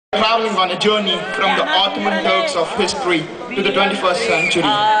traveling on a journey from the Ottoman Turks of history to the 21st century.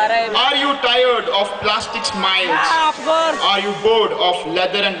 Are you tired of plastic smiles? Yeah, of course. Are you bored of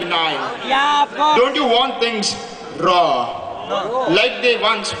leather and vinyl? Yeah, of course. Don't you want things raw, like they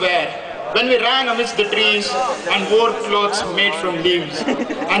once were, when we ran amidst the trees and wore clothes made from leaves,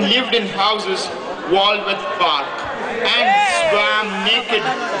 and lived in houses walled with bark, and swam naked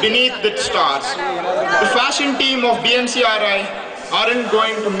beneath the stars? The fashion team of BMC aren't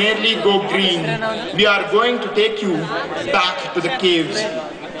going to merely go green. We are going to take you back to the caves.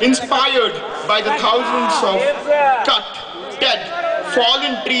 Inspired by the thousands of cut, dead,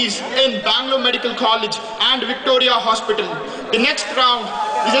 fallen trees in Bangalore Medical College and Victoria Hospital, the next round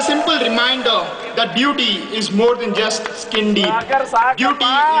is a simple reminder that beauty is more than just skin deep.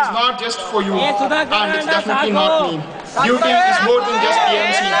 Beauty is not just for you, and it's definitely not me. Beauty is more than just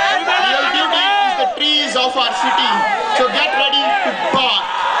BMC. Real beauty is the trees of our city. So get ready to bark.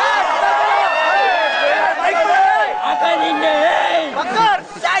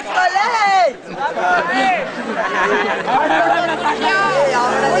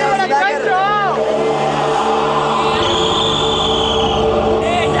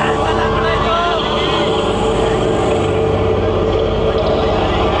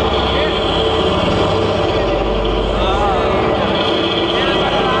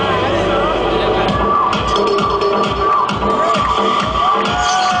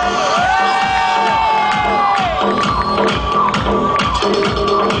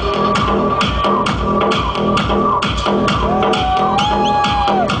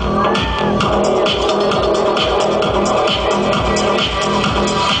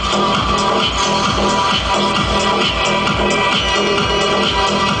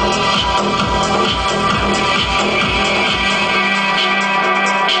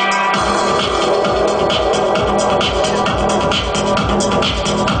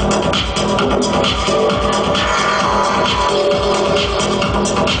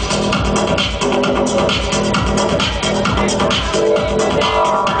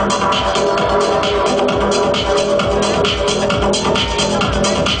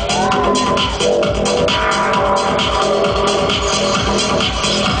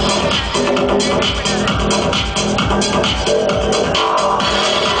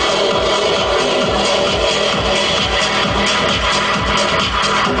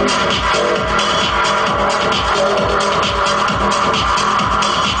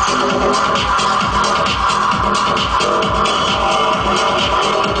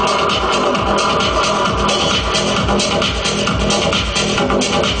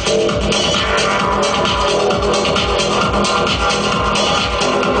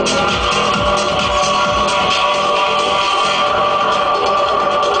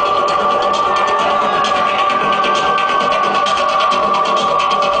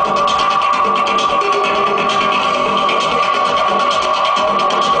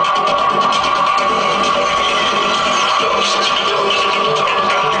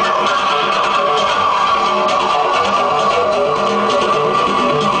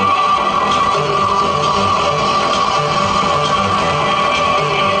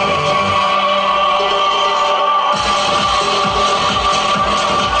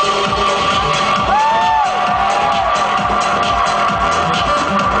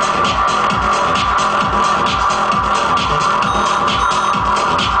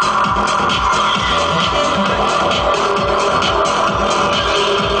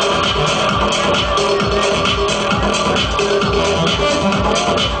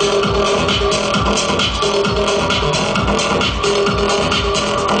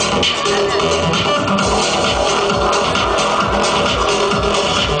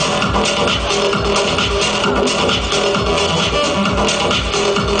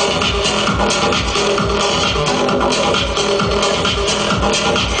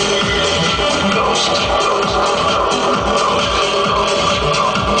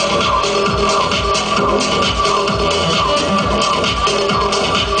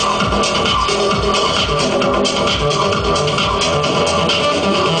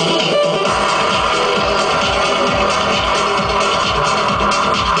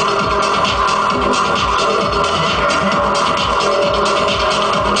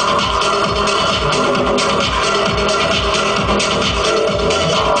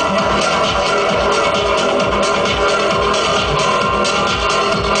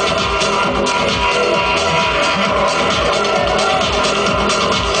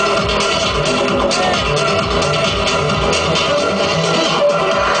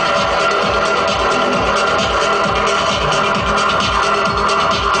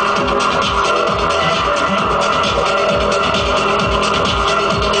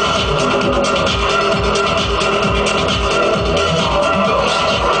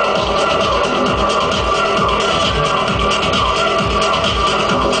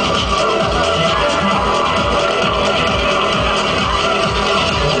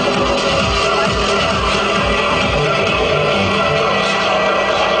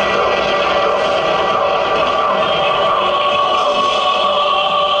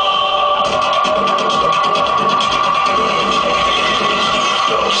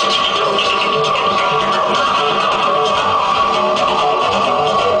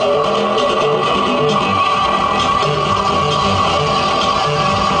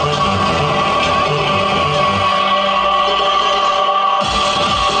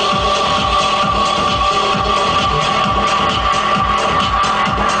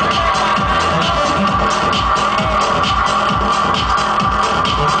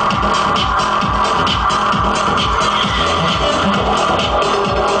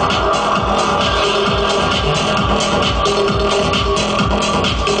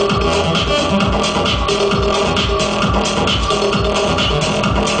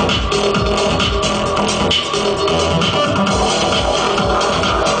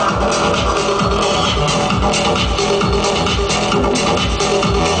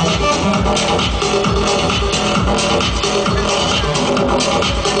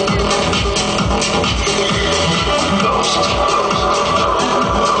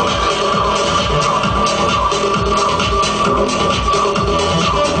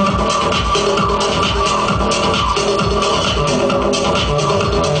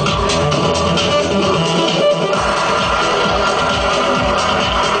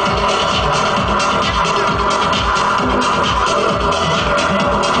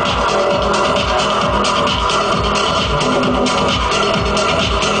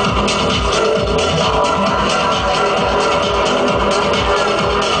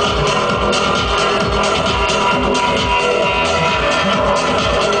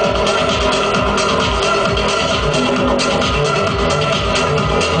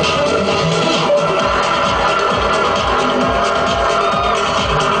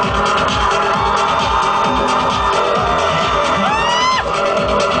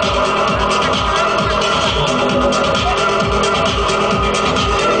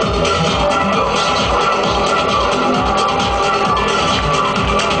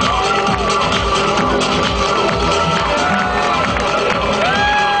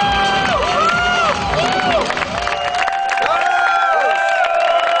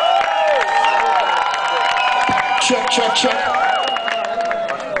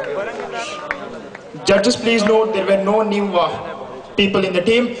 Judges, please note there were no new people in the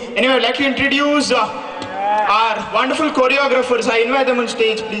team. Anyway, I'd like to introduce our wonderful choreographers. I invite them on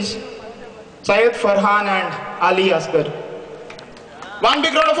stage, please. Syed, Farhan and Ali Asghar. One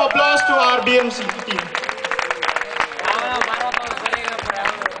big round of applause to our BMC team.